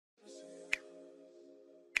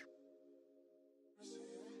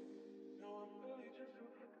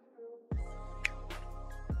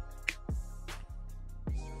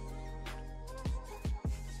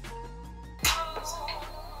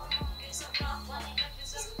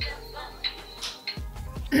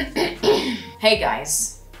Hey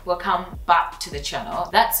guys, welcome back to the channel.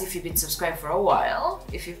 That's if you've been subscribed for a while.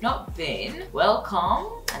 If you've not been,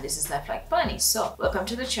 welcome. And this is Life Like Bunny. So welcome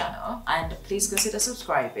to the channel and please consider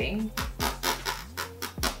subscribing.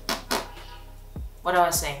 What I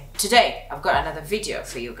was saying, today I've got another video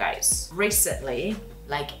for you guys. Recently,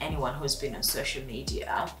 like anyone who's been on social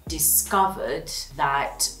media, discovered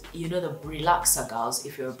that, you know, the relaxer girls,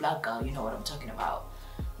 if you're a black girl, you know what I'm talking about.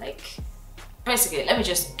 Like, basically, let me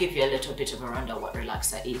just give you a little bit of a rundown what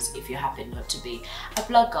relaxer is if you happen not to be a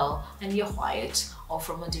black girl and you're white or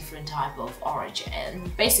from a different type of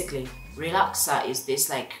origin. Basically, relaxer is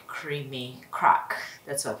this like creamy crack.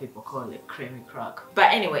 That's what people call it, creamy crack.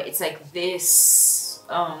 But anyway, it's like this,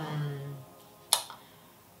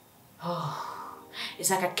 it's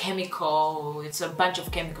like a chemical, it's a bunch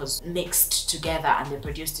of chemicals mixed together and they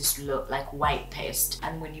produce this look like white paste.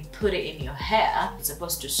 And when you put it in your hair, it's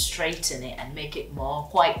supposed to straighten it and make it more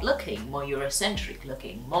white looking, more Eurocentric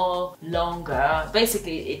looking, more longer.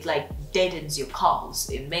 Basically, it like deadens your curls.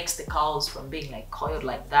 It makes the curls from being like coiled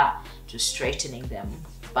like that to straightening them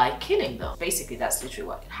by killing them. Basically, that's literally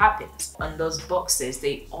what happens. On those boxes,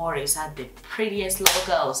 they always had the prettiest little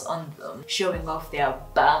girls on them showing off their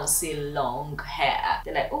bouncy long hair.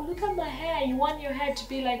 They're like, oh, look at my hair, you want your hair to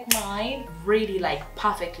be like mine? Really like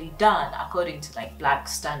perfectly done according to like black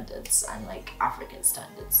standards and like African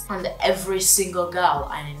standards. And every single girl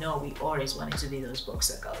I know, we always wanted to be those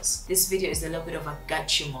boxer girls. This video is a little bit of a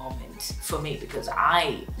gotcha moment for me because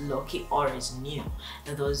I low-key always knew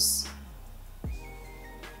that those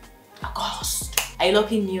I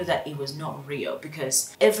luckily knew that it was not real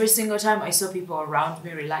because every single time I saw people around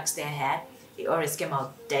me relax their hair, it always came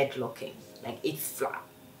out dead looking, like it flat.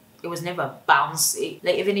 It was never bouncy.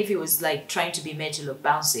 Like even if it was like trying to be made to look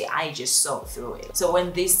bouncy, I just saw through it. So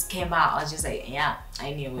when this came out, I was just like, yeah,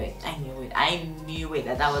 I knew it. I knew it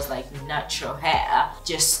that that was like natural hair,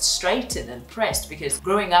 just straightened and pressed. Because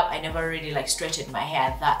growing up, I never really like straightened my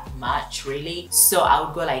hair that much, really. So I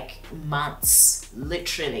would go like months,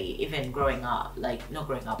 literally, even growing up, like not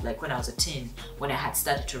growing up, like when I was a teen, when I had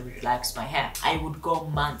started to relax my hair, I would go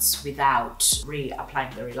months without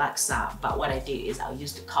reapplying the relaxer. But what I did is I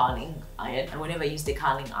used the curling iron, and whenever I used the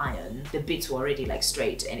curling iron, the bits were already like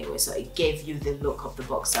straight anyway, so it gave you the look of the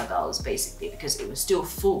boxer girls basically, because it was still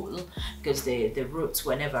full, because the roots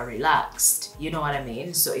were never relaxed, you know what I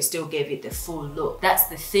mean? So it still gave it the full look. That's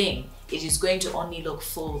the thing. It is going to only look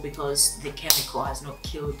full because the chemical has not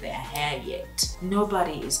killed their hair yet.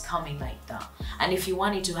 Nobody is coming like that. And if you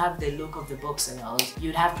wanted to have the look of the boxer girls,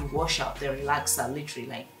 you'd have to wash out the relaxer literally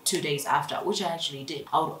like 2 days after, which I actually did.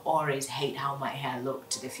 I would always hate how my hair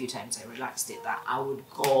looked the few times I relaxed it, that I would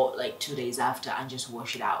go like 2 days after and just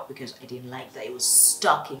wash it out because I didn't like that it was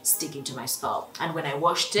sticking to my scalp. And when I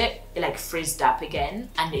washed it, it like frizzed up again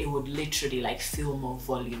and it would literally like feel more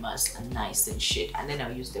voluminous and nice and shit. And then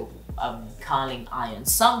I'll use the curling iron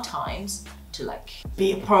sometimes to like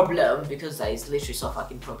be a problem because that is literally so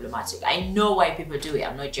fucking problematic. I know why people do it,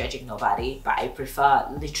 I'm not judging nobody, but I prefer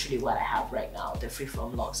literally what I have right now, the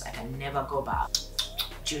freeform locks. I can never go back.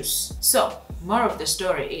 Juice. So, more of the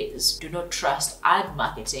story is, do not trust ad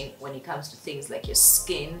marketing when it comes to things like your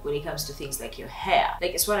skin, when it comes to things like your hair.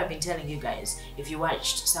 Like, it's what I've been telling you guys. If you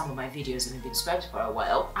watched some of my videos and you've been subscribed for a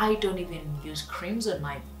while, I don't even use creams on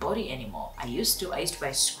my body anymore. I used to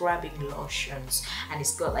buy scrubbing lotions and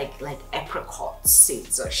it's got like apricot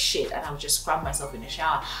seeds or shit, and I would just scrub myself in the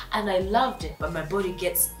shower and I loved it, but my body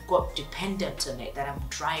got dependent on it that I'm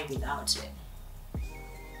dry without it.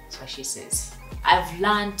 That's what she says. I've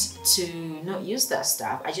learned to not use that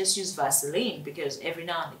stuff. I just use Vaseline because every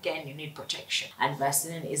now and again you need protection. And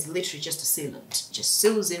Vaseline is literally just a sealant. It just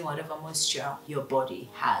seals in whatever moisture your body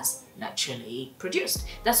has naturally produced.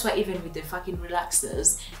 That's why even with the fucking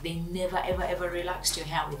relaxers, they never ever relaxed your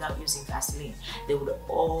hair without using Vaseline. They would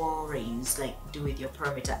always like do with your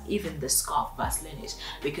perimeter, even the scalp Vaseline it,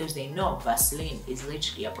 because they know Vaseline is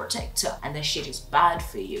literally a protector and that shit is bad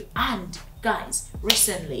for you. And guys,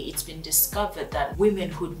 recently it's been discovered that women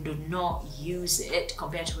who do not use it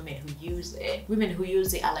compared to women who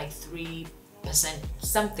use it are like 3%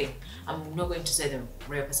 something. I'm not going to say the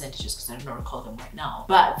real percentages because I don't recall them right now,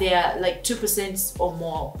 but they're like 2% or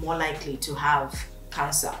more likely to have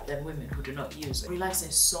cancer than women who do not use it. Relaxer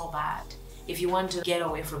is so bad. If you want to get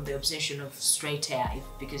away from the obsession of straight hair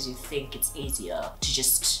because you think it's easier to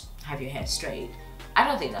just have your hair straight, I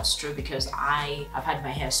don't think that's true because I've had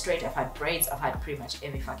my hair straight, I've had braids, I've had pretty much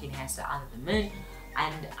every fucking hairstyle under the moon,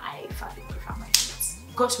 and I fucking prefer my braids.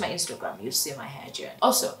 Go to my Instagram, you'll see my hair journey.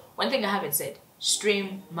 Also, one thing I haven't said,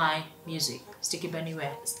 stream my music. Sticky Bunny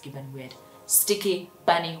Weird, Sticky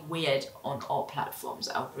Bunny Weird on all platforms.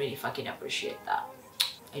 I would really fucking appreciate that.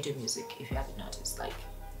 I do music, if you haven't noticed. Like,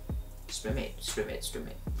 stream it.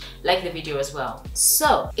 Like the video as well.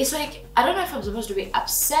 So it's like, I don't know if I'm supposed to be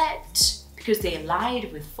upset because they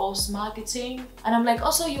lied with false marketing, and I'm like,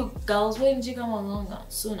 also you girls, why didn't you come along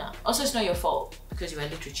sooner? Also, it's not your fault because you were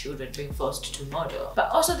little children being forced to model, but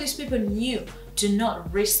also these people knew to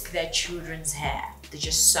not risk their children's hair. They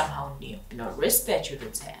just somehow knew to not risk their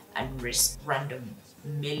children's hair and risk random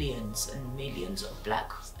millions and millions of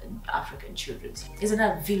Black and African children's. Isn't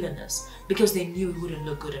that villainous? Because they knew it wouldn't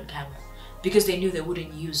look good on camera. Because they knew they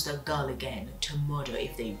wouldn't use the girl again to model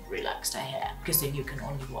if they relaxed her hair. Because they knew you can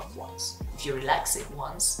only want once. If you relax it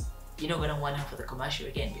once, you're not gonna want her for the commercial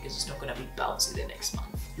again because it's not gonna be bouncy the next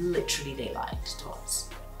month. Literally, they lied to us.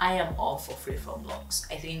 I am all for freeform locks.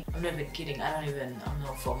 I think, I'm not even kidding, I'm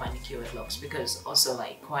not for manicured locks because also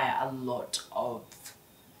like quite a lot of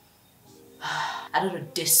I don't know,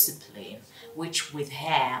 discipline, which with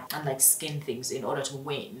hair and like skin things, in order to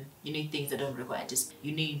win, you need things that don't require discipline.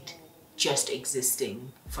 You need just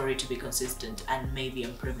existing for it to be consistent, and maybe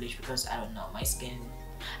I'm privileged because I don't know, my skin,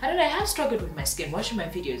 I don't know, I have struggled with my skin. Watching my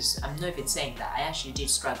videos, I'm not even saying that, I actually did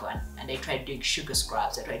struggle, and I tried doing sugar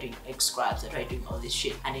scrubs, I tried doing egg scrubs, I tried doing all this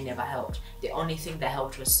shit, and it never helped. The only thing that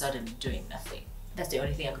helped was suddenly doing nothing. That's the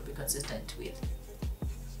only thing I could be consistent with.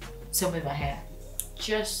 Same with my hair.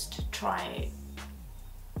 Just try it.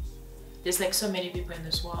 There's like so many people in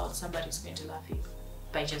this world, somebody's going to love you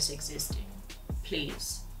by just existing.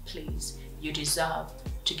 Please, please, you deserve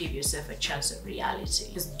to give yourself a chance at reality.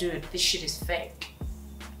 Because dude, this shit is fake.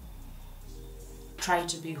 Try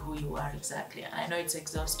to be who you are exactly. And I know it's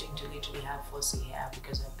exhausting to literally have fussy hair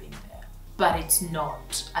because I've been there. But it's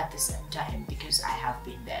not at the same time because I have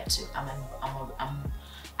been there too.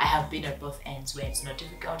 I have been at both ends where it's not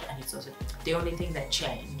difficult and it's also, the only thing that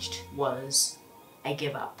changed was I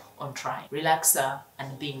gave up on trying. Relaxer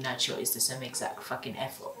and being natural is the same exact fucking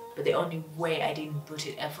effort. But the only way I didn't put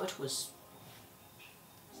in effort was,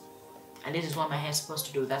 and this is what my hair's supposed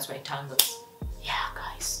to do, that's why it tangles. Yeah,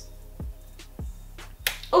 guys.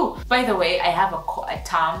 Oh, by the way, I have a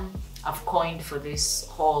term I've coined for this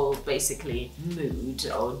whole basically mood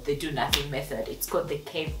or the do nothing method. It's called the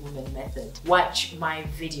cave woman method. Watch my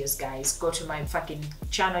videos, guys. Go to my fucking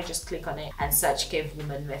channel, just click on it and search cave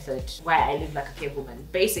woman method. Why I live like a cave woman.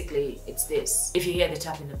 Basically, it's this. If you hear the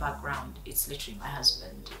tap in the background, it's literally my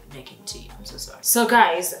husband making tea. I'm so sorry. So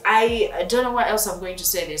guys, I don't know what else I'm going to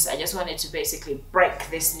say this. I just wanted to basically break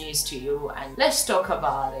this news to you and let's talk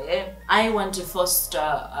about it. I want to foster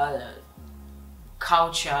a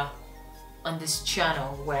culture on this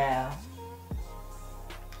channel where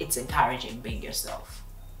it's encouraging being yourself,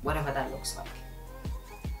 whatever that looks like.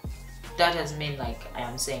 That doesn't mean like I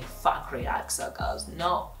am saying fuck relaxer girls,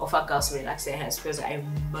 no, or fuck girls relax their hairs, because I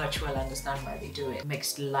much well understand why they do it. It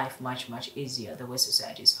makes life much easier the way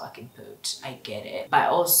society is fucking put. I get it, but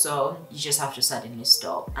also you just have to suddenly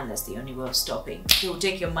stop, and that's the only way of stopping. It will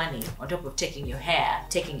take your money on top of taking your hair,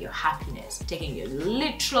 taking your happiness, taking your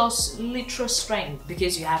literal strength,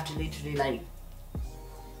 because you have to literally like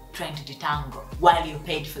trying to detangle while you're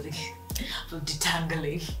paid for the for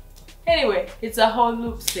detangling. Anyway, it's a whole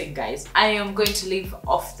loop thing, guys. I am going to leave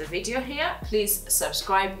off the video here. Please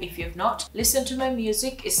subscribe if you've not. Listen to my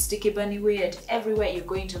music. It's Sticky Bunny Weird everywhere. You're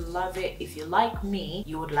going to love it. If you like me,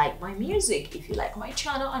 you would like my music. If you like my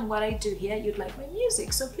channel and what I do here, you'd like my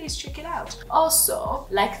music. So please check it out. Also,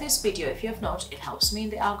 like this video if you have not. It helps me in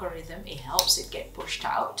the algorithm. It helps it get pushed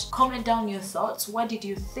out. Comment down your thoughts. What did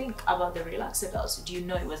you think about the relaxer girls? Did you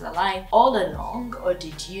know it was a lie all along, or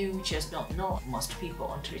did you just not know? Most people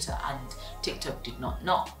on Twitter and TikTok did not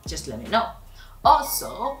know. Just let me know.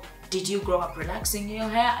 Also, did you grow up relaxing your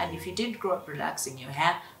hair? And if you did grow up relaxing your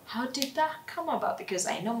hair, how did that come about? Because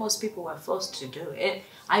I know most people were forced to do it.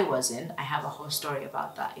 I wasn't. I have a whole story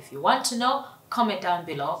about that. If you want to know, comment down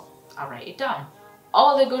below. I'll write it down.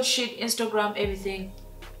 All the good shit, Instagram, everything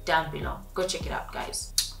down below. Go check it out,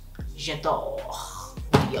 guys. J'adore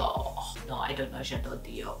Dior. No, I don't know J'adore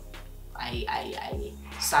Dior.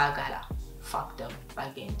 Sagala. Fuck them.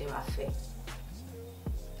 Again, they were fake.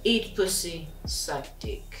 Eat pussy, suck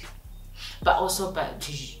dick. But also, but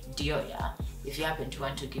Dior, yeah, if you happen to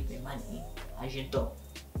want to give me money, J'adore.